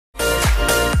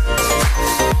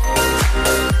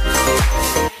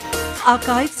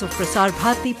Archives of Prasar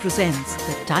Bharati presents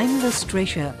the timeless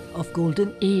treasure of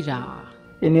golden era.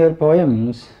 In your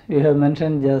poems, you have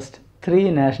mentioned just 3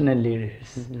 national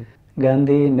leaders,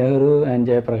 Gandhi, Nehru and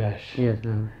Jayaprakash. Yes.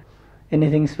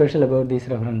 Anything special about these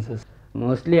references?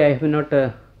 Mostly I have not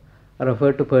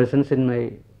referred to persons in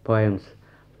my poems.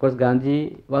 Of course,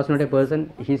 Gandhi was not a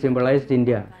person, he symbolized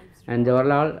India. And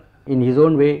Jawaharlal, in his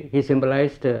own way, he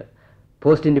symbolized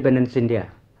post-independence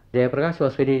India. Jayaprakash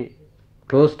was very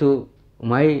close to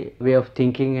my way of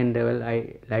thinking, and well,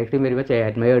 I liked him very much, I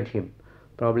admired him.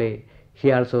 Probably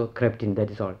he also crept in, that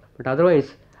is all. But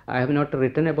otherwise, I have not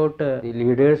written about the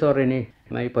leaders or any,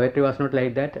 my poetry was not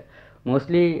like that.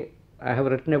 Mostly I have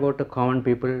written about the common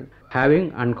people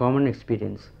having uncommon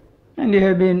experience. And you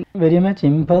have been very much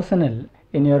impersonal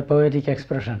in your poetic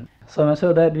expression. So much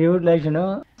so that we would like to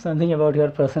know something about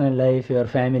your personal life, your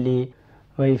family,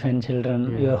 wife and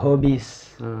children, your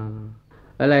hobbies.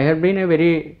 Well, I have been a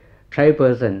very shy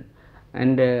person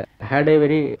and had a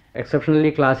very exceptionally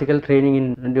classical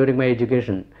training during my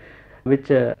education, which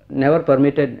never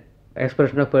permitted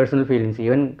expression of personal feelings.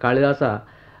 Even Kalidasa,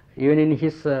 even in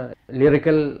his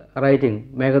lyrical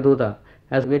writing, Meghaduta,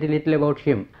 has very little about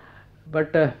him.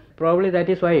 But probably that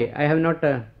is why I have not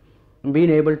been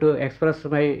able to express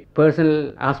my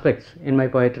personal aspects in my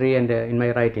poetry and in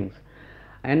my writings.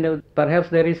 And perhaps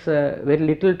there is very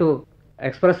little to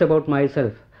express about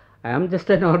myself. I am just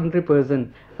an ordinary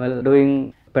person, well,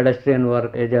 doing pedestrian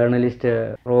work, a journalist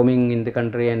roaming in the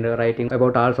country and writing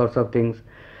about all sorts of things,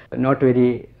 not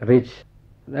very rich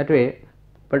that way.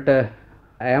 But I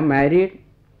am married,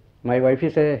 my wife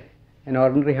is an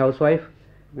ordinary housewife,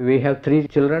 we have 3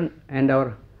 children and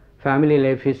our family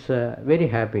life is very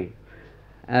happy.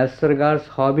 As regards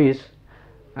hobbies,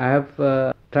 I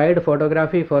have tried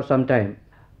photography for some time,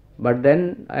 but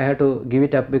then I had to give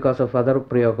it up because of other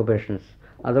preoccupations.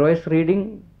 Otherwise,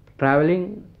 reading,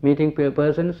 traveling, meeting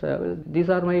persons, these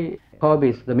are my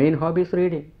hobbies. The main hobby is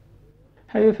reading.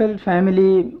 Have you felt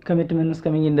family commitments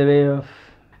coming in the way of?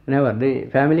 Never. The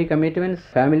family commitments,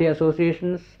 family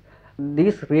associations,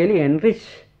 these really enrich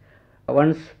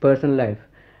one's personal life.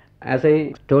 As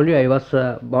I told you, I was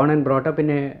born and brought up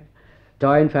in a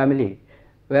joint family,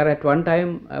 where at one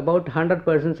time about 100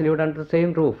 persons lived under the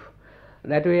same roof.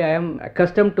 That way I am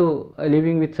accustomed to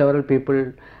living with several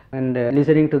people and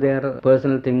listening to their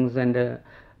personal things and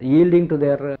yielding to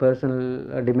their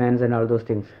personal demands and all those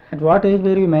things. At what age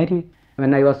were you married?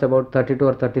 When I was about 32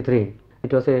 or 33.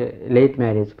 It was a late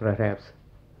marriage perhaps.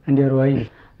 And your wife?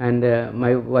 And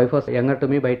my wife was younger to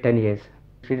me by 10 years.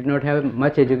 She did not have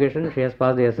much education, she has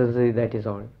passed the SSLC, that is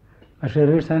all. But she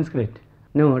reads Sanskrit?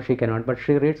 No, she cannot, but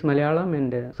she reads Malayalam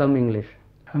and some English.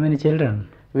 How many children?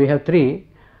 We have 3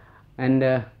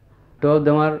 and 2 of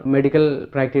them are medical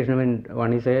practitioners.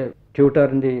 One is a tutor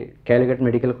in the Calicut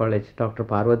Medical College, Dr.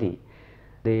 Parvati.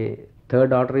 The third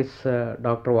daughter is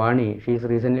Dr. Vani. She is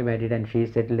recently married and she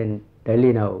is settled in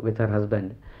Delhi now with her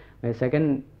husband. My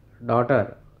second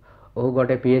daughter, who got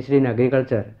a PhD in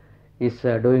agriculture, is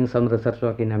doing some research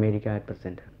work in America at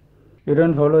present. You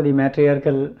don't follow the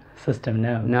matriarchal system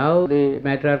now? Now the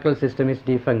matriarchal system is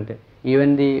defunct.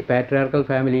 Even the patriarchal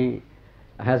family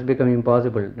has become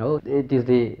impossible. Now it is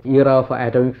the era of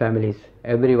atomic families,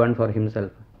 everyone for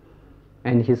himself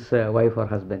and his wife or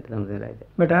husband, something like that.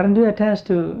 But aren't you attached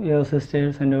to your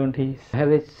sisters and aunties? I have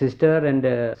a sister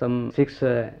and some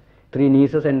 3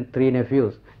 nieces and 3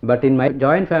 nephews. But in my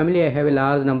joint family I have a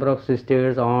large number of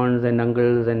sisters, aunts and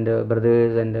uncles and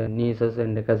brothers and nieces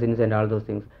and cousins and all those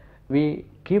things. We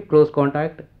keep close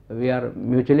contact, we are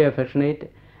mutually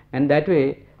affectionate, and that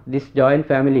way this joint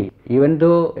family, even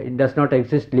though it does not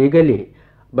exist legally,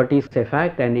 but is a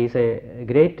fact and is a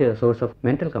great source of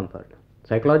mental comfort,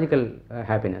 psychological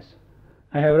happiness.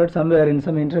 I have read somewhere in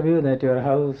some interview that your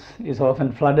house is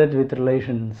often flooded with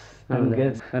relations and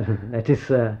guests. That is...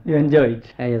 you enjoy it?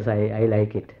 Yes, I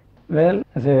like it. Well,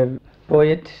 as a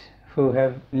poet who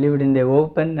have lived in the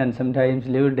open and sometimes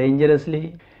lived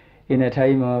dangerously in a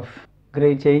time of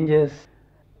great changes,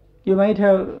 you might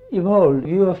have evolved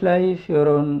view of life, your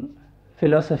own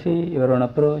philosophy, your own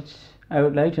approach. I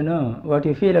would like to know what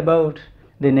you feel about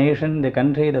the nation, the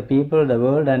country, the people, the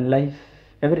world and life,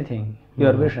 everything,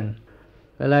 your vision.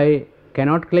 Well, I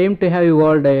cannot claim to have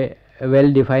evolved a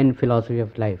well-defined philosophy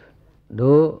of life.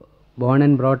 Though born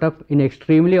and brought up in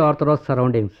extremely orthodox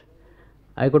surroundings,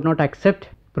 I could not accept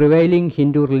prevailing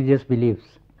Hindu religious beliefs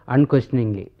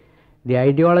unquestioningly. The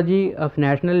ideology of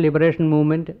national liberation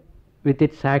movement, with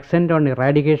its accent on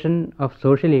eradication of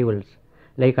social evils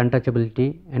like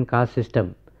untouchability and caste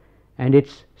system, and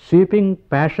its sweeping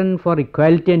passion for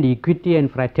equality and equity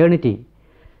and fraternity,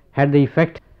 had the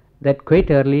effect that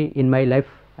quite early in my life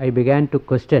I began to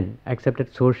question accepted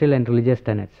social and religious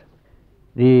tenets.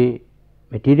 The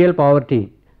material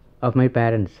poverty of my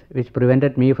parents, which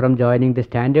prevented me from joining the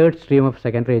standard stream of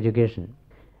secondary education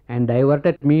and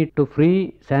diverted me to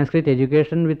free Sanskrit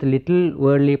education with little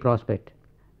worldly prospect,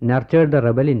 nurtured the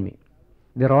rebel in me.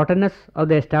 The rottenness of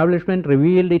the establishment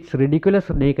revealed its ridiculous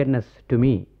nakedness to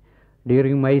me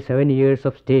during my 7 years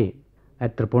of stay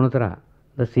at Tripunithura,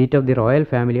 the seat of the royal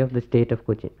family of the state of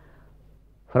Cochin.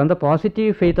 From the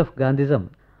positive faith of Gandhism,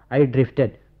 I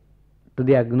drifted to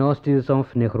the agnosticism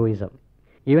of Nehruism.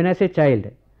 Even as a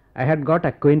child, I had got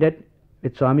acquainted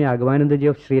with Swami Agavanandaji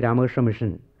of Sri Ramakrishna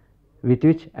Mission, with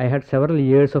which I had several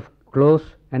years of close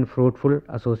and fruitful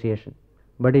association.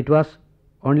 But it was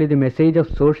only the message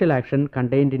of social action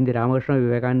contained in the Ramakrishna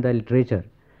Vivekananda literature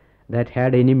that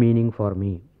had any meaning for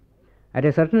me. At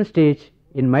a certain stage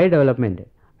in my development,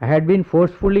 I had been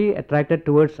forcefully attracted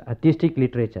towards atheistic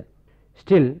literature.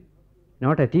 Still,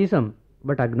 not atheism,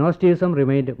 but agnosticism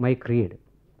remained my creed.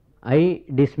 I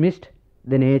dismissed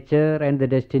the nature and the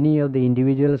destiny of the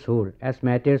individual soul as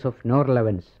matters of no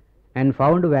relevance and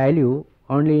found value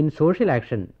only in social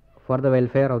action for the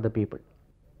welfare of the people.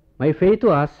 My faith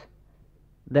was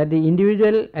that the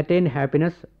individual attained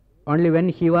happiness only when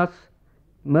he was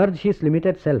merged his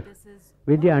limited self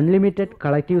with the unlimited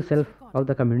collective self of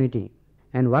the community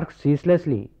and worked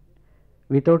ceaselessly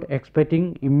without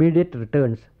expecting immediate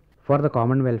returns for the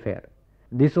common welfare.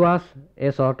 This was a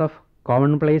sort of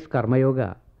commonplace karma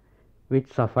yoga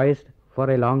which sufficed for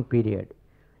a long period.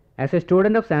 As a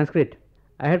student of Sanskrit,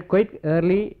 I had quite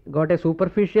early got a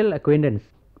superficial acquaintance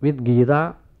with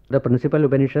Gita, the principal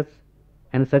Upanishads,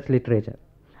 and such literature.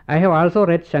 I have also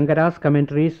read Shankara's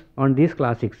commentaries on these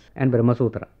classics and Brahma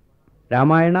Sutra.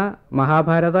 Ramayana,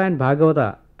 Mahabharata and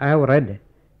Bhagavata I have read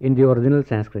in the original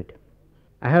Sanskrit.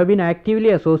 I have been actively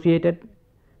associated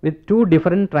with 2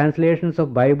 different translations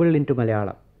of Bible into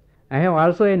Malayalam. I have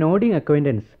also a nodding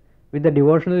acquaintance with the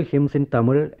devotional hymns in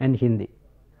Tamil and Hindi.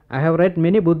 I have read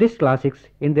many Buddhist classics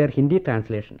in their Hindi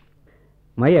translation.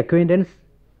 My acquaintance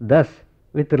thus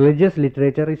with religious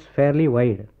literature is fairly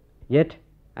wide. Yet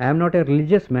I am not a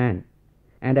religious man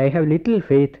and I have little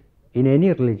faith in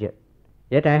any religion.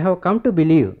 Yet I have come to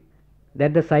believe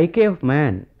that the psyche of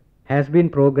man has been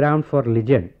programmed for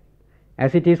religion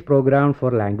as it is programmed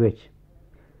for language.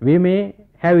 We may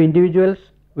have individuals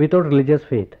without religious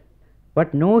faith,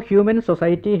 but no human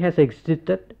society has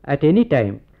existed at any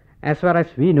time, as far as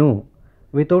we know,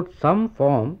 without some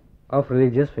form of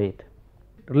religious faith.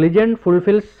 Religion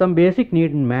fulfills some basic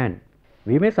need in man.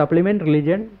 We may supplement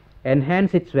religion,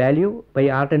 enhance its value by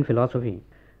art and philosophy,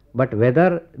 but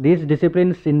whether these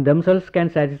disciplines in themselves can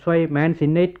satisfy man's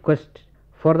innate quest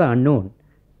for the unknown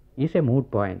is a moot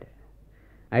point.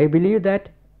 I believe that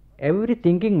every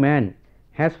thinking man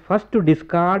has first to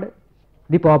discard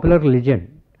the popular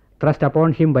religion thrust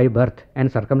upon him by birth and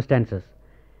circumstances,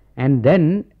 and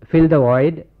then fill the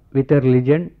void with a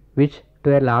religion which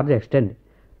to a large extent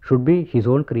should be his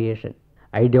own creation.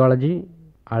 Ideology,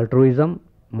 altruism,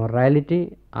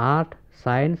 morality, art,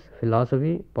 science,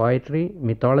 philosophy, poetry,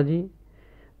 mythology,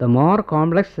 the more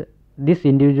complex this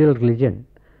individual religion,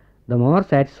 the more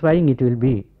satisfying it will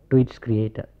be to its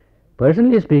creator.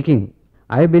 Personally speaking,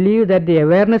 I believe that the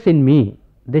awareness in me,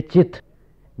 the chit,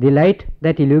 the light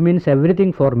that illumines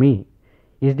everything for me,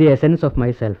 is the essence of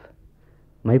myself,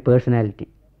 my personality.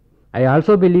 I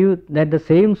also believe that the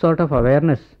same sort of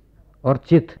awareness or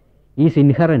chit is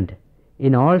inherent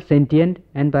in all sentient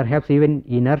and perhaps even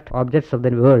inert objects of the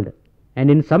world,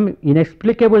 and in some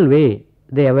inexplicable way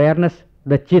the awareness,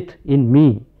 the chit in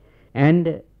me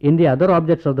and in the other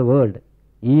objects of the world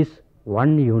is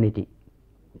one unity.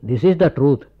 This is the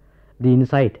truth, the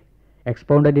insight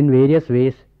expounded in various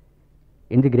ways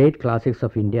in the great classics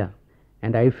of India,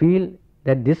 and I feel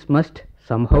that this must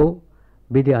somehow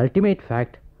be the ultimate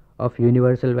fact of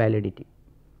universal validity.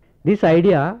 This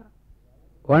idea,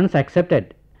 once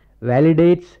accepted,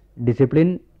 validates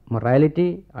discipline,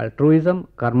 morality, altruism,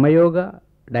 karma yoga,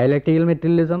 dialectical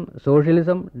materialism,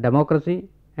 socialism, democracy,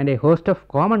 and a host of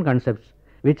common concepts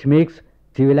which makes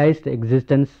civilized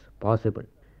existence possible.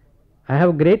 I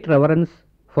have great reverence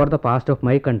for the past of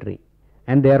my country,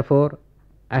 and therefore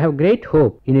I have great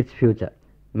hope in its future.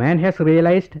 Man has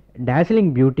realized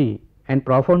dazzling beauty and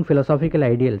profound philosophical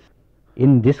ideals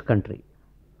in this country.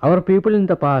 Our people in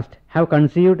the past have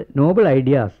conceived noble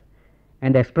ideas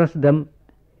and expressed them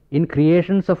in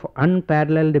creations of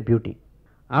unparalleled beauty.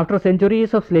 After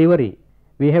centuries of slavery,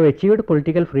 we have achieved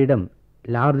political freedom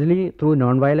largely through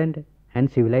non-violent and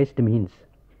civilized means.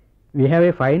 We have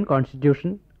a fine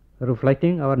constitution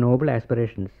reflecting our noble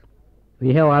aspirations.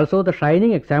 We have also the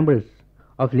shining examples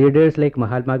of leaders like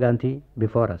Mahatma Gandhi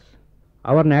before us.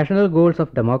 Our national goals of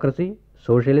democracy,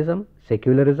 socialism,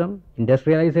 secularism,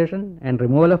 industrialization, and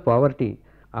removal of poverty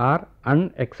are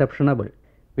unexceptionable.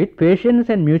 With patience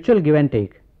and mutual give and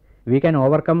take, we can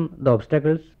overcome the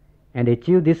obstacles and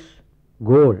achieve this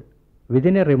goal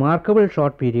within a remarkable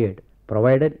short period,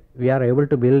 provided we are able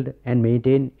to build and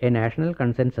maintain a national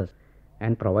consensus,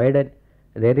 and provided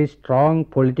there is strong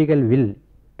political will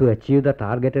to achieve the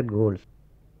targeted goals.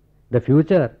 The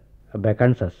future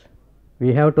beckons us. We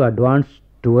have to advance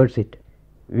towards it.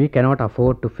 We cannot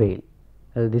afford to fail.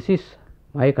 This is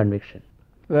my conviction.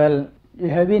 Well, you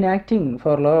have been acting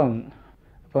for long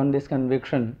upon this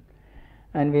conviction,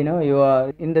 and we know you are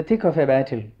in the thick of a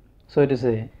battle, so to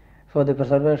say, for the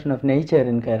preservation of nature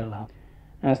in Kerala.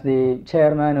 As the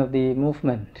chairman of the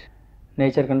movement,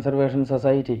 Nature Conservation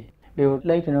Society, we would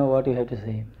like to know what you have to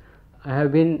say. I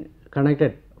have been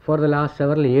connected for the last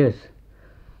several years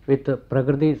with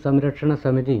Prakriti Samrakshana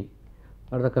Samiti,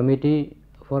 or the Committee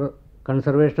for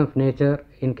Conservation of Nature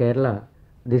in Kerala.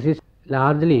 This is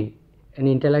largely an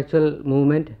intellectual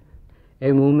movement,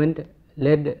 a movement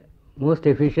led most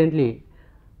efficiently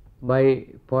by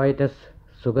poetess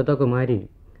Sugata Kumari.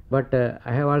 But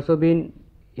I have also been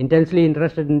intensely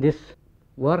interested in this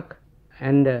work,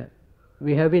 and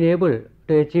we have been able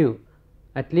to achieve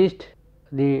at least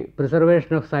the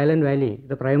preservation of Silent Valley,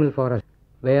 the primal forest,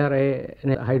 where a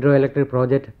hydroelectric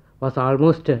project was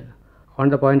almost on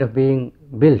the point of being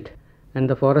built, and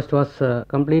the forest was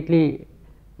completely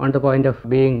on the point of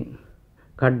being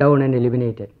cut down and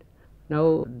eliminated.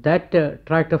 Now that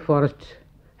tract of forest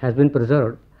has been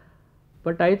preserved,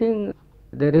 but I think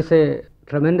there is a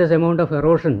tremendous amount of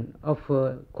erosion of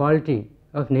quality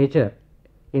of nature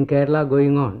in Kerala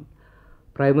going on,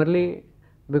 primarily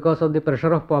because of the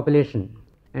pressure of population,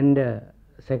 and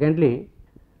secondly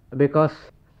because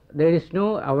there is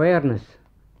no awareness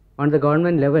on the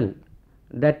government level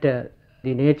that the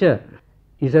nature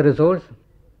is a resource,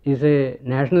 is a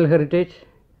national heritage,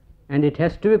 and it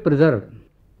has to be preserved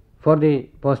for the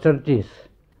posterities.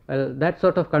 Well, that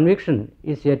sort of conviction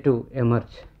is yet to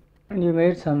emerge. And you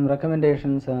made some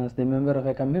recommendations as the member of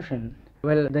a commission.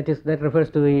 Well, that refers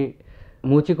to the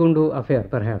Muchikundu affair,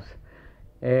 perhaps.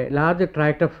 A large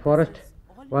tract of forest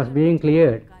was being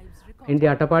cleared in the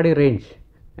Attapadi range,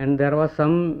 and there was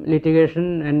some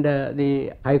litigation, and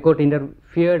the High Court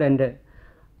interfered, and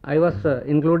I was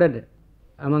included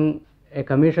among a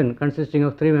commission consisting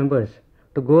of 3 members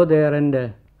to go there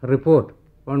and report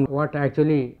on what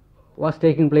actually was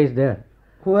taking place there.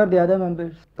 Who are the other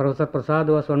members? Professor Prasad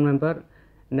was one member,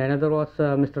 and another was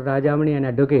Mr. Rajamani, an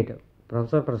advocate.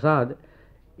 Professor Prasad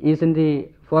is in the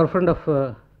forefront of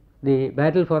the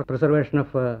battle for preservation of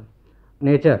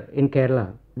nature in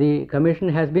Kerala. The commission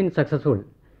has been successful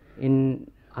in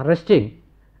arresting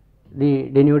the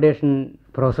denudation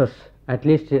process, at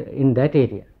least in that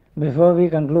area. Before we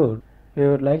conclude, we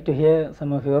would like to hear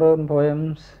some of your own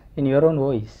poems in your own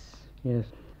voice. Yes,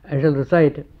 I shall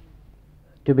recite,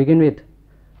 to begin with,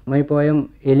 my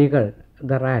poem Olitical,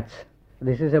 The Rats.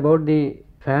 This is about the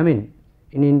famine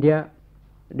in India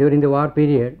during the war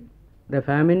period. The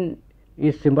famine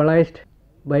is symbolized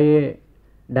by a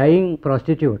dying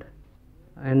prostitute,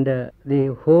 and the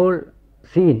whole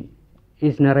scene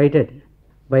is narrated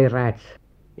by rats.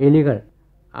 Olitical.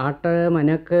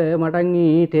 ആട്ടമനക്ക് മടങ്ങി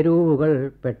തെരുവുകൾ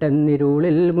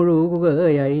പെട്ടെന്നിരുളിൽ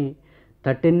മുഴുകുകയായി.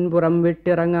 തട്ടിൻ പുറം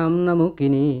വിട്ടിറങ്ങാം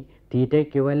നമുക്കിനി,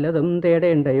 തീറ്റയ്ക്കു വല്ലതും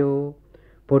തേടേണ്ടയോ.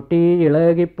 പൊട്ടി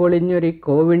ഇളകിപ്പൊളിഞ്ഞൊരു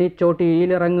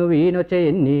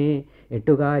കോവിണിച്ചോട്ടിയിലിറങ്ങുവീനൊച്ചയെന്നെ,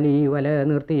 എട്ടുകാലി വല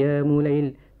നിർത്തിയ മൂലയിൽ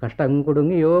കഷ്ടം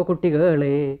കുടുങ്ങിയോ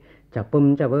കുട്ടികളെ. ചപ്പും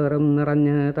ചവേറും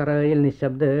നിറഞ്ഞ് തറയിൽ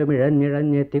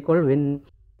നിശബ്ദമിഴഞ്ഞിഴഞ്ഞെത്തിക്കൊള്ളുവിൻ.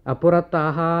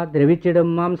 അപ്പുറത്താഹാ ദ്രവിച്ചിടും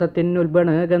മാംസത്തിനുൽബണ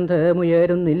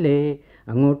ഗന്ധമുയരുന്നില്ലേ.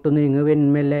 അങ്ങോട്ടു നീങ്ങുവിൻ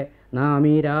മെല്ലെ, നാം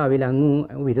ഈ രാവിലങ്ങു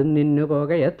വിരുന്നിന്നു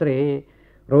പോകയത്രേ.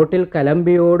 റോട്ടിൽ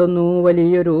കലമ്പിയോടുന്നു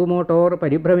വലിയൊരു മോട്ടോർ,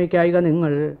 പരിഭ്രമിക്കായിക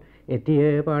നിങ്ങൾ. എത്തിയ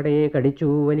പാടെ കടിച്ചു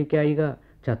വലിക്കായിക,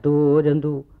 ചത്തുവോ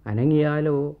ജന്തു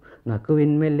അനങ്ങിയാലോ.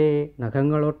 നക്കുവിൻ മെല്ലെ,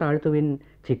 നഖങ്ങളൊട്ടാഴ്ത്തുവിൻ,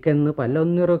 ചിക്കെന്ന്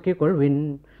പല്ലൊന്നിറുക്കിക്കൊള്ളുവിൻ.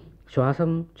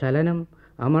 ശ്വാസം ചലനം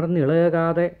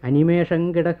അമർന്നിളകാതെ അനിമേഷം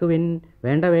കിടക്കുവിൻ.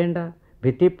 വേണ്ട വേണ്ട,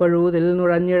 ഭിത്തിപ്പഴുതിൽ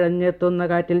നുഴഞ്ഞിഴഞ്ഞെത്തുന്ന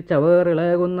കാറ്റിൽ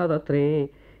ചവേറിളകുന്നതത്രേ.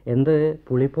 എന്ത്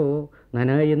പുളിപ്പോ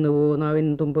നനയുന്നുവോ നാവിൻ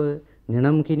തുമ്പ്,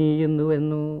 നിണം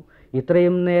കിനിയുന്നുവെന്നു.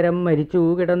 ഇത്രയും നേരം മരിച്ചു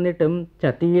കിടന്നിട്ടും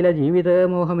ചത്തിയില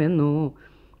ജീവിതമോഹമെന്നു.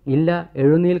 ഇല്ല,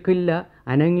 എഴുന്നേൽക്കില്ല,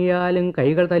 അനങ്ങിയാലും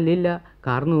കൈകൾ തല്ലില്ല,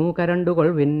 കാർന്നു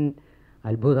കരണ്ടുകൊള്ളുവിൻ.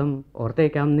 അത്ഭുതം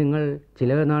ഓർത്തേക്കാം നിങ്ങൾ,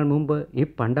 ചില നാൾ മുമ്പ് ഈ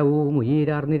പണ്ടവും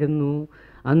ഉയരാർന്നിരുന്നു.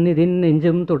 അന്നിതിൻ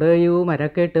നെഞ്ചും തുടയും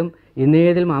അരക്കെട്ടും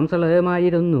ഇന്നേതിൽ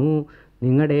മാംസളമായിരുന്നു.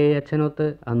 നിങ്ങളുടെ അച്ഛനൊത്ത്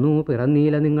അന്നു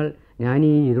പിറന്നീല നിങ്ങൾ. ഞാൻ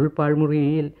ഈ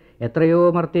ഇരുൾപ്പാഴ്മുറിയിൽ എത്രയോ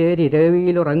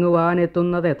മർത്തേരിരവിയിൽ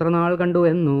ഉറങ്ങുവാനെത്തുന്നത് എത്ര നാൾ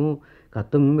കണ്ടുവെന്നു.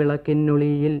 കത്തും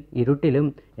വിളക്കിനൊളിയിൽ ഇരുട്ടിലും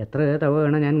എത്ര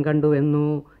തവണ ഞാൻ കണ്ടുവെന്നു.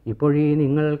 ഇപ്പോഴീ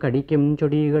നിങ്ങൾ കടിക്കും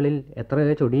ചൊടികളിൽ എത്ര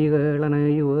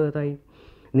ചൊടികളണയുവതായി.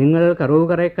 നിങ്ങൾ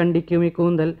കറുകറെ കണ്ടിക്കും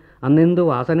ഇക്കൂന്തൽ അന്നെന്തു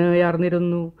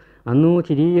വാസനയാർന്നിരുന്നു. അന്നു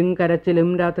ചിരിയും കരച്ചിലും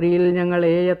രാത്രിയിൽ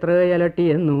ഞങ്ങളെ എത്ര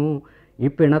അലട്ടിയെന്നു. ഈ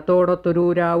പിണത്തോടൊത്തൊരു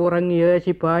രാവുറങ്ങിയ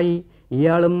ശിപ്പായി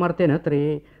ഇയാളും മർത്യനത്രേ.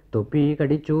 തൊപ്പി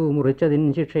കടിച്ചു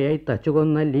മുറിച്ചതിന് ശിക്ഷയായി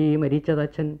തച്ചുകൊന്നല്ലീ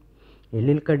മരിച്ചതച്ഛൻ.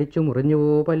 എല്ലിൽ കടിച്ചു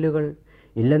മുറിഞ്ഞുവോ പല്ലുകൾ?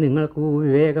 ഇല്ല നിങ്ങൾക്കു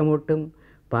വിവേകമൊട്ടും.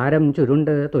 പാരം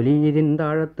ചുരുണ്ട് തൊലീതിൻ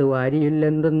താഴത്ത്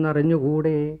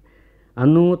വാരിയില്ലെന്തെന്നറിഞ്ഞുകൂടെ.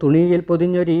 അന്നു തുണിയിൽ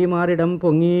പൊതിഞ്ഞൊരീ മാറിടം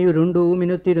പൊങ്ങിയുരുണ്ടു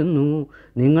മിനുത്തിരുന്നു.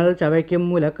 നിങ്ങൾ ചവയ്ക്കും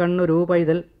മുലക്കണ്ണൊരു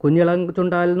പൈതൽ കുഞ്ഞിളം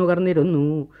ചുണ്ടാൽ നുകർന്നിരുന്നു.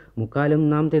 മുക്കാലും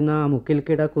നാം തിന്ന മുക്കിൽ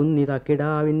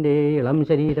കിടക്കുന്നിതക്കിടാവിൻ്റെ ഇളം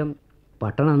ശരീരം.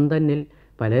 പട്ടണം തന്നിൽ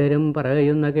പലരും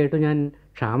പറയുന്ന കേട്ടു ഞാൻ,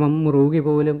 ക്ഷാമം മുറുകി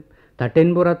പോലും.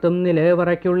 തട്ടിൻപുറത്തും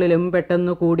നിലവറയ്ക്കുള്ളിലും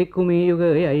പെട്ടെന്ന്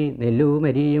കൂടിക്കുമിയുകയായി.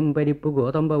 നെല്ലുമരിയും പരിപ്പു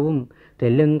ഗോതമ്പവും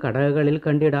തെല്ലും കടകളിൽ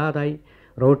കണ്ടിടാതായി.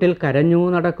 റോട്ടിൽ കരഞ്ഞു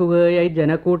നടക്കുകയായി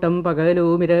ജനക്കൂട്ടം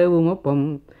പകലുമിരവുമൊപ്പം.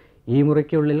 ഈ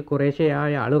മുറിക്കുള്ളിൽ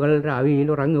കുറേശ്ശെയായ ആളുകൾ രാവിയിൽ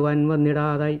ഉറങ്ങുവാൻ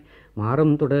വന്നിടാതായി.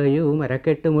 മാറും തുടയും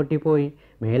മരക്കെട്ട് മുട്ടിപ്പോയി.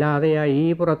 മേലാതെയായി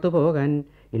പുറത്തു പോകാൻ.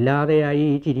 ഇല്ലാതെയായി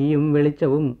ചിരിയും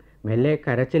വെളിച്ചവും മെല്ലെ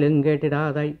കരച്ചിലും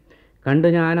കേട്ടിടാതായി. കണ്ടു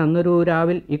ഞാൻ അന്നൊരു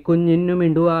രാവിൽ ഇക്കുഞ്ഞിനു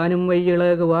മിണ്ടുവാനും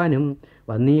വയ്യിളകുവാനും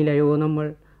വന്നീലയോ നമ്മൾ.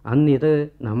 അന്നിത്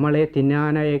നമ്മളെ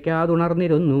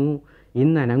തിന്നാനയക്കാതുണർന്നിരുന്നു.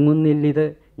 ഇന്നനങ്ങുന്നില്ലിത്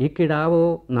ഈ കിടാവോ.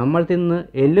 നമ്മൾ തിന്ന്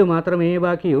എല്ലു മാത്രമേ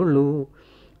ബാക്കിയുള്ളൂ.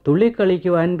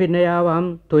 തുള്ളിക്കളിക്കുവാൻ പിന്നെയാവാം.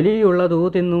 തൊലിയുള്ളതു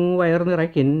തിന്നു വയർ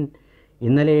നിറയ്ക്കിൻ.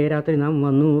 ഇന്നലെ രാത്രി നാം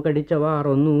വന്നു കടിച്ചവാർ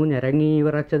ഒന്നു ഞരങ്ങി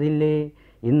വിറച്ചതില്ലേ.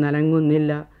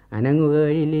 ഇന്നനങ്ങുന്നില്ല,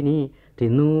 അനങ്ങുകയില്ലിനി.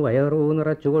 തിന്നു വയറു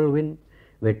നിറച്ചുകൊള്ളുവിൻ.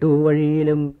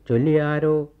 വെട്ടുവഴിയിലും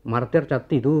ചൊല്ലിയാരോ മർത്യർ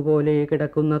ചത്തിതുപോലെ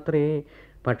കിടക്കുന്നത്രേ.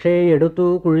 പക്ഷേ എടുത്തു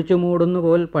കുഴിച്ചു മൂടുന്നു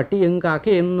പോൽ പട്ടിയും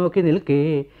കാക്കയും നോക്കി നിൽക്കേ.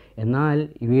 എന്നാൽ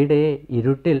ഇവിടെ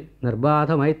ഇരുട്ടിൽ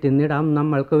നിർബാധമായി തിന്നിടാം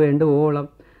നമ്മൾക്ക് വേണ്ടുവോളം.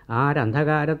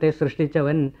 ആരന്ധകാരത്തെ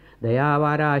സൃഷ്ടിച്ചവൻ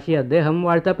ദയാവാരാശി അദ്ദേഹം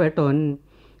വാഴ്ത്തപ്പെട്ടോൻ.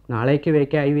 നാളേക്ക്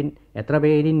വയ്ക്കായുവിൻ. എത്ര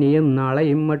പേരിനിയും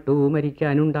നാളെയും മട്ടു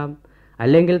മരിക്കാനുണ്ടാം.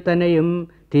 അല്ലെങ്കിൽ തന്നെയും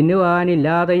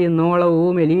തിന്നുവാനില്ലാതെ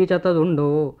ഇന്നോളവും എലീച്ചത്തതുണ്ടോ.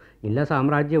 ഇല്ല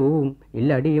സാമ്രാജ്യവും ഇല്ല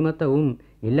അടിമത്തവും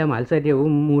ഇല്ല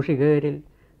മത്സര്യവും മൂഷികേരിൽ.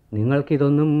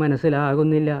 നിങ്ങൾക്കിതൊന്നും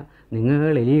മനസ്സിലാകുന്നില്ല.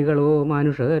 നിങ്ങൾ എലികളോ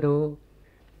മനുഷ്യരോ.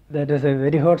 That was a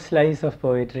very hot slice of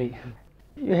poetry.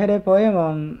 You had a poem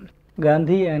on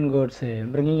Gandhi and Godse,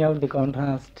 bringing out the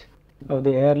contrast of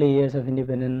the early years of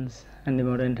independence and the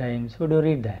modern times. Would you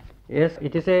read that? Yes,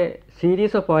 it is a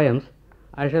series of poems.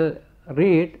 I shall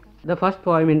read the first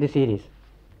poem in the series.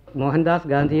 Mohandas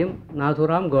ഗാന്ധിയും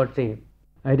നാഥുറാം ഗോഡ്സെയും.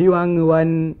 അരി വാങ്ങുവാൻ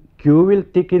ക്യൂവിൽ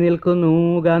തിക്കി നിൽക്കുന്നു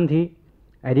ഗാന്ധി.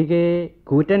 അരികെ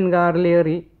കൂറ്റൻ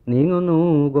കാറിലേറി നീങ്ങുന്നു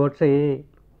ഗോഡ്സെയെ.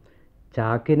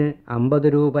 ചാക്കിന് 50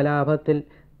 രൂപ ലാഭത്തിൽ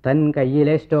തൻ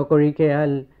കയ്യിലെ സ്റ്റോക്ക്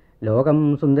ഒഴിക്കയാൽ ലോകം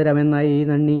സുന്ദരമെന്നായി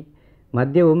നന്ദി.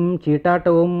 മദ്യവും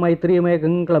ചീട്ടാട്ടവും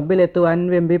മൈത്രിയുമേകും ക്ലബിലെത്തുവാൻ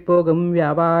വെമ്പിപ്പോകും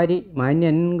വ്യാപാരി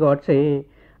മാന്യൻ ഗോഡ്സെ.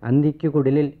 അന്തിക്കു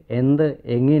കുടിലിൽ എന്ത്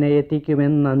എങ്ങനെ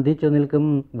എത്തിക്കുമെന്നന്തിച്ചു നിൽക്കും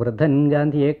വൃദ്ധൻ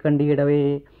ഗാന്ധിയെ കണ്ടിടവേ.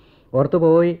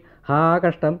 ഓർത്തുപോയി ഹാ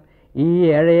കഷ്ടം, ഈ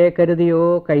ഏഴയെ കരുതിയോ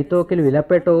കൈത്തോക്കിൽ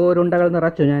വിലപ്പെട്ടോരുണ്ടകൾ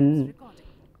നിറച്ചു ഞാൻ.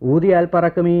 ഊതിയാൽ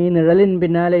പറക്കും ഈ നിഴലിൻ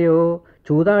പിന്നാലെയോ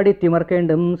ചൂതാടി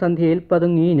തിമർക്കേണ്ടും സന്ധ്യയിൽ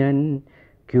പതുങ്ങി ഞാൻ.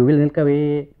 ക്യൂവിൽ നിൽക്കവേ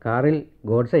കാറിൽ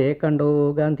ഗോഡ്സയെ കണ്ടോ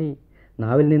ഗാന്ധി.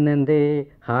 നാവിൽ നിന്നെന്തേ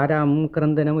ഹാരാം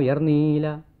ക്രന്ദനം ഉയർന്നീല.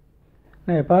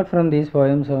 Apart from these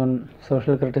poems on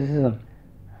social criticism,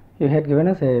 you had given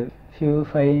us a few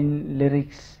fine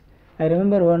lyrics. I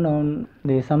remember one on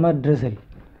the summer drizzle,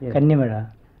 yes. Kannimala.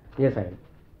 Yes, I am.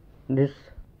 This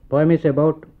poem is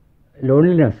about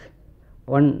loneliness.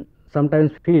 One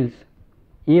sometimes feels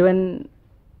even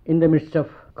in the midst of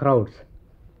crowds.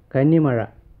 കന്നിമഴ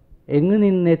എങ്ങു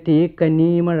നിന്നെത്തി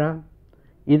കന്നിമഴ.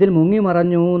 ഇതിൽ മുങ്ങി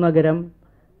മറഞ്ഞു നഗരം.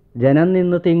 ജനം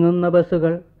നിന്ന് തിങ്ങുന്ന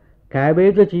ബസ്സുകൾ,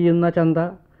 cabbage ചെയ്യുന്ന ചന്ത,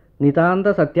 നിതാന്ത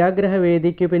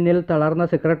സത്യാഗ്രഹവേദിക്ക് പിന്നിൽ തളർന്ന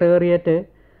സെക്രട്ടേറിയറ്റ്,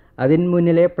 അതിന്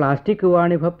മുന്നിലെ പ്ലാസ്റ്റിക്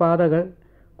വാണിഭപ്പാതകൾ,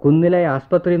 കുന്നിലെ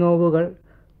ആസ്പത്രി നോവുകൾ,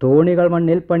 തോണികൾ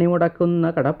മണ്ണിൽ പണിമുടക്കുന്ന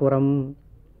കടപ്പുറം.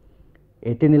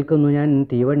 എത്തി നിൽക്കുന്നു ഞാൻ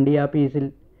തീവണ്ടി ആപ്പീസിൽ.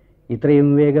 ഇത്രയും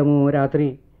വേഗമോ രാത്രി.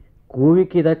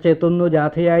 കൂവിക്കിതച്ചെത്തുന്നു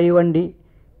ജാഥയായി വണ്ടി.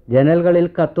 ജനലുകളിൽ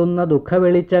കത്തുന്ന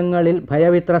ദുഃഖവെളിച്ചങ്ങളിൽ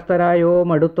ഭയവിത്രസ്തരായോ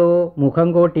മടുത്തോ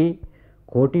മുഖം കോട്ടി.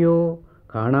 കോട്ടിയോ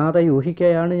കാണാതെ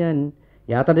യൂഹിക്കയാണ് ഞാൻ.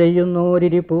 യാത്ര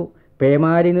ചെയ്യുന്നോരിരിപ്പു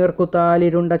പേമാരി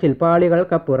നീർക്കുത്താലിരുണ്ട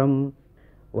ചിൽപ്പാളികൾക്കപ്പുറം.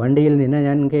 വണ്ടിയിൽ നിന്നെ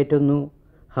ഞാൻ കയറ്റുന്നു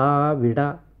ഹാ വിട.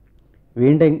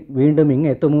 വീണ്ടും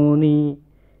ഇങ്ങെത്തുമോ നീ.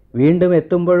 വീണ്ടും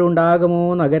എത്തുമ്പോഴുണ്ടാകുമോ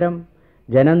നഗരം.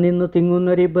 ജനം നിന്നു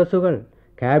തിങ്ങുന്നൊരു ബസ്സുകൾ,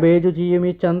 ക്യാബേജ് ചെയ്യും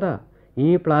ഈ ചന്ത, ഈ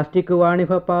പ്ലാസ്റ്റിക്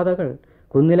വാണിഭപ്പാതകൾ,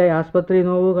 കുന്നിലെ ആസ്പത്രി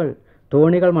നോവുകൾ,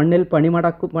 തോണികൾ മണ്ണിൽ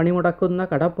പണിമുടക്കുന്ന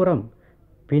കടപ്പുറം,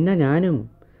 പിന്നെ ഞാനും.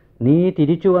 നീ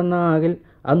തിരിച്ചു വന്നാകിൽ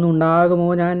അന്നുണ്ടാകുമോ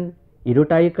ഞാൻ,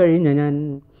 ഇരുട്ടായിക്കഴിഞ്ഞ ഞാൻ.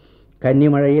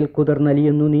 കന്നിമഴയിൽ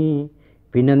കുതിർന്നലിയുന്നു നീ,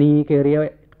 പിന്നെ നീ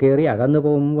കയറി അകന്നു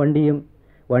പോവും വണ്ടിയും.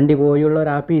 വണ്ടി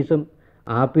പോയുള്ളൊരാപ്പീസും,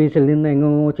 ആപ്പീസിൽ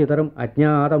നിന്നെങ്ങോ ചിതറും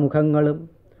അജ്ഞാത മുഖങ്ങളും.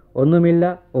 ഒന്നുമില്ല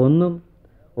ഒന്നും,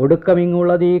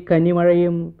 ഒടുക്കമിങ്ങുള്ളതീ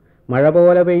കന്നിമഴയും, മഴ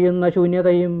പോലെ പെയ്യുന്ന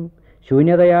ശൂന്യതയും,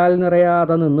 ശൂന്യതയാൽ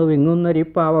നിറയാതെ നിന്നു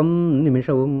വിങ്ങുന്നൊരിപ്പാവം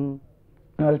നിമിഷവും.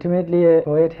 Ultimately, a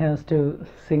poet has to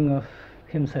sing of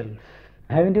himself.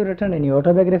 Haven't you written any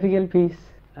autobiographical piece?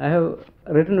 I have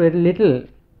written very little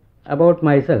about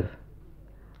myself.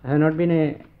 I have not been a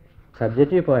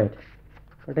subjective poet.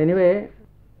 But anyway,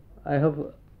 I have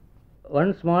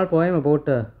one small poem about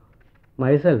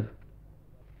myself.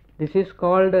 This is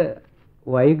called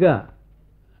Vaiga,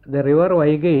 the river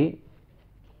Vaigai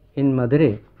in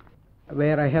Madurai,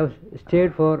 where I have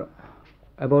stayed for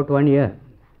about 1 year,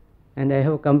 and I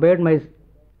have compared my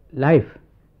life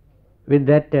with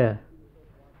that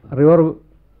river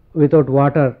without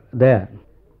water there,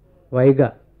 Vaiga.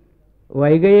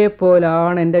 വൈഗയെ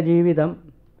പോലാണ് എൻ്റെ ജീവിതം,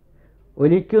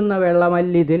 ഒലിക്കുന്ന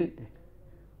വെള്ളമല്ലിതിൽ,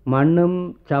 മണ്ണും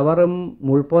ചവറും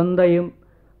മുൾപ്പൊന്തയും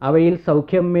അവയിൽ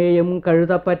സൗഖ്യം മേയും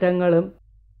കഴുതപ്പറ്റങ്ങളും,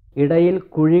 ഇടയിൽ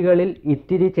കുഴികളിൽ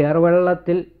ഇത്തിരി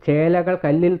ചേർവെള്ളത്തിൽ ചേലകൾ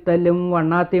കല്ലിൽ തല്ലും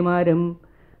വണ്ണാത്തിമാരും,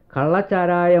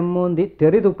 കള്ളച്ചാരായം മൂന്തി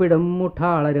തെറിതുപ്പിടും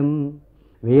മുഠാളരും.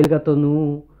 വെയിൽ കത്തുന്നു,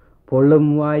 പൊള്ളും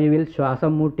വായുവിൽ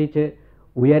ശ്വാസം മുട്ടിച്ച്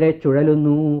ഉയരെ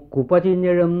ചുഴലുന്നു കുപ്പ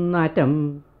ചിഞ്ഞഴും നാറ്റം.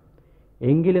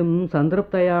 എങ്കിലും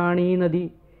സംതൃപ്തയാണീ നദി,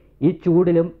 ഈ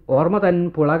ചൂടിലും ഓർമ്മ തൻ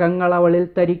പുളകങ്ങളവളിൽ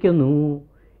തരിക്കുന്നു.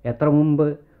 എത്ര മുമ്പ്,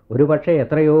 ഒരു പക്ഷേ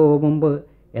എത്രയോ മുമ്പ്,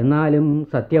 എന്നാലും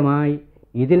സത്യമായി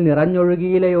ഇതിൽ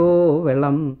നിറഞ്ഞൊഴുകിയിലയോ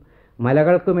വെള്ളം.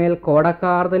 മലകൾക്കുമേൽ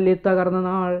കോടക്കാർ തല്ലിത്തകർന്ന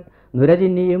നാൾ,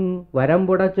 നുരചിന്നിയും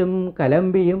വരമ്പുടച്ചും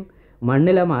കലമ്പിയും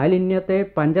മണ്ണിലെ മാലിന്യത്തെ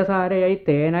പഞ്ചസാരയായി,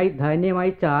 തേനായി,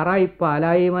 ധാന്യമായി, ചാറായി,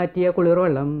 പാലായി മാറ്റിയ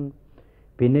കുളിർവെള്ളം.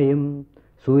 പിന്നെയും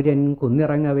സൂര്യൻ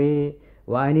കുന്നിറങ്ങവേ,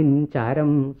 വാനിൻ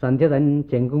ചാരം സന്ധ്യതൻ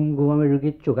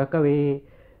ചെങ്കുങ്കുമമെഴുകിച്ചുകക്കവേ,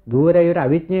 ദൂരെയൊരു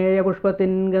അവിജ്ഞേയ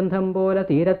പുഷ്പത്തിൻ ഗന്ധം പോലെ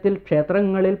തീരത്തിൽ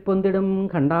ക്ഷേത്രങ്ങളിൽ പൊന്തിടും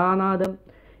ഖണ്ഡാനാദം.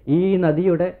 ഈ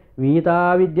നദിയുടെ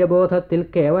വീതാവിദ്യബോധത്തിൽ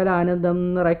കേവലാനന്ദം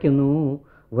നിറയ്ക്കുന്നു.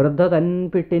 വൃദ്ധതൻ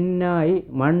പിട്ടിനായി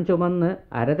മൺ ചുമന്ന്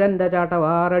അരചൻ്റെ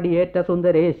ചാട്ടവാറടിയേറ്റ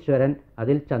സുന്ദരേശ്വരൻ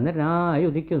അതിൽ ചന്ദ്രനായി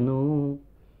ഉദിക്കുന്നു.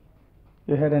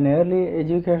 You had an early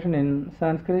education in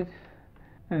Sanskrit,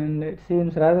 and it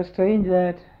seems rather strange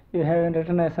that you haven't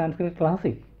written a Sanskrit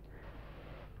classic.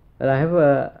 Well, I have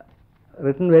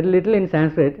written very little in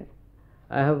Sanskrit.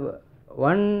 I have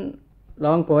one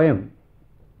long poem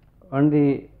on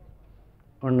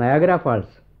Niagara Falls,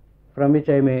 from which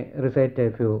I may recite a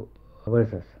few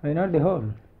verses. Why not the whole?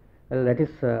 Well, that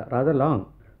is rather long,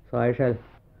 so I shall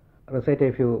recite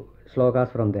a few slokas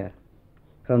from there,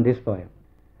 from this poem.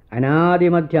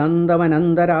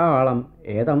 അനാദിമധ്യാന്തമനന്തരാളം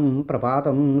ഏതം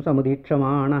പ്രപാതം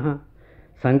സമുദീക്ഷമാണഃ,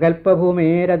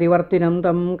 സങ്കൽപ്പഭൂമേരതിവർത്തിനം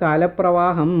തം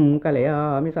കാലപ്രവാഹം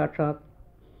കലയാമി സാക്ഷാത്.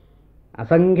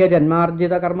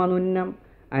 അസംഖ്യജന്മാർജിതകർമ്മനുന്നം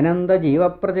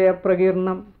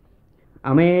അനന്തജീവപ്രജയപ്രകീർണം,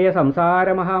 അമേയ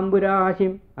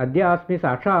സംസാരമഹാംബുരാശിം അദ്യാസ്മി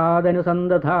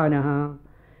സാക്ഷാദനുസന്ധധാനഃ.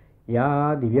 യാ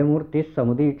ദിവ്യമൂർത്തിഃ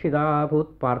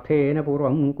സമുദീക്ഷിതാഭൂത് പാർത്ഥേന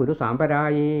പൂർവം കുരു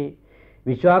സാമ്പരായേ,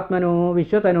 വിശ്വാത്മനോ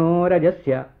വിശ്വതനോ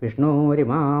രജസ്യ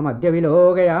വിഷ്ണോരിമാമദ്യ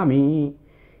വിലോകയാമി.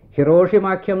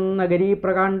 ഹിരോഷിമാഖ്യം നഗരീ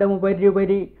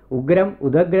പ്രകാണ്ഡമുപര്യുപരി ഉഗ്രം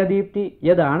ഉദഗ്രദീപ്തി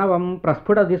യദാണവം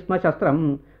പ്രസ്ഫുടതി സ്മ ശസ്ത്രം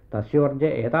തസ്യോർജ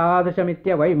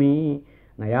ഏതാദൃശമിത്യവൈമി.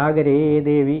 നയാഗരേ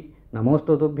ദേവി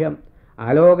നമോസ്തു തുഭ്യം,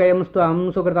 ആലോകയം സ്ത്വാം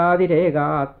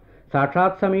സുകൃതാതിരേകാത്.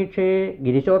 സാക്ഷാത് സമീക്ഷേ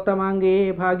ഗിരിശോത്തമാംഗേ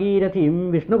ഭാഗീരഥീം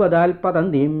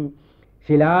വിഷ്ണുപദാൽപതന്തിം.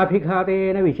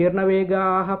 ശിലാഭിഘാതേന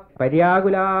വിശീർണവേഗാഃ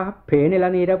പര്യാകുലാഃ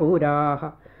ഫേനിലനീരപൂരാഃ.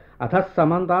 അധഃ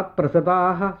സമന്താത്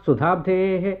പ്രസൃതാഃ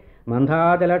സുധാബ്ധേഃ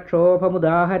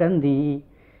മന്ദാജലക്ഷോഭമുദാഹരന്തി.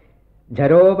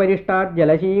 ഝരോപരിഷ്ടാത്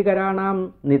ജലശീകരാണാം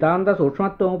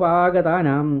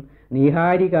നിതാന്തസൂക്ഷ്മത്വമുപാഗതാനാം.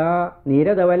 നീഹാരികാ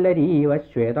നീരദവല്ലരീവ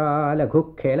ശ്വേതാ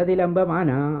ലഘുഖേലതിലംബമാന.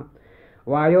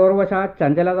 വായോർവശാത്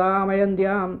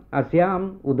ചഞ്ചലതാമയന്ത്യാം അസ്യാം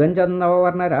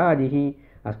ഉദഞ്ചന്നവവർണരാജിഃ.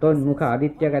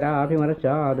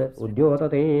 അസ്തോന്മുഖാദിത്യകരാഭിമർശാത്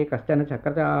ഉദ്യോതത്തെ കശ്ചന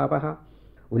ചക്രചാപഃ.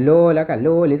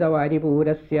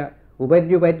 ഉല്ലോലകല്ലോലിതവാരിപൂരസ്യ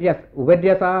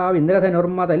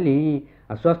ഉപര്യസാവിന്ദ്രധനുർമതല്ലീ.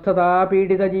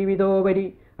 അസ്വസ്ഥതാപീഡിതജീവിതോപരി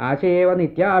ആശേവ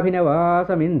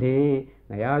നിത്യാഭിനവാസമിന്ധേ.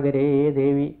 നയാഗരേ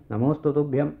ദേവി നമോസ്തു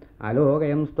തുഭ്യം,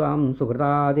 ആലോകയം സ്ത്വാം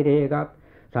സുഹൃതാതിരേകാത്.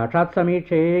 സാക്ഷാത്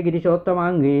സമീക്ഷേ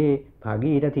ഗിരിശോത്തമാംഗേ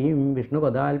ഭാഗീരഥീം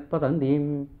വിഷ്ണുപദാൽപതന്തിം.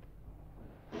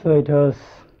 So it was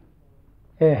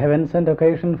a heaven-sent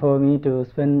occasion for me to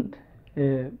spend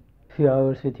a few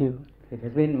hours with you. It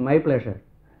has been my pleasure.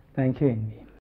 Thank you, Envy.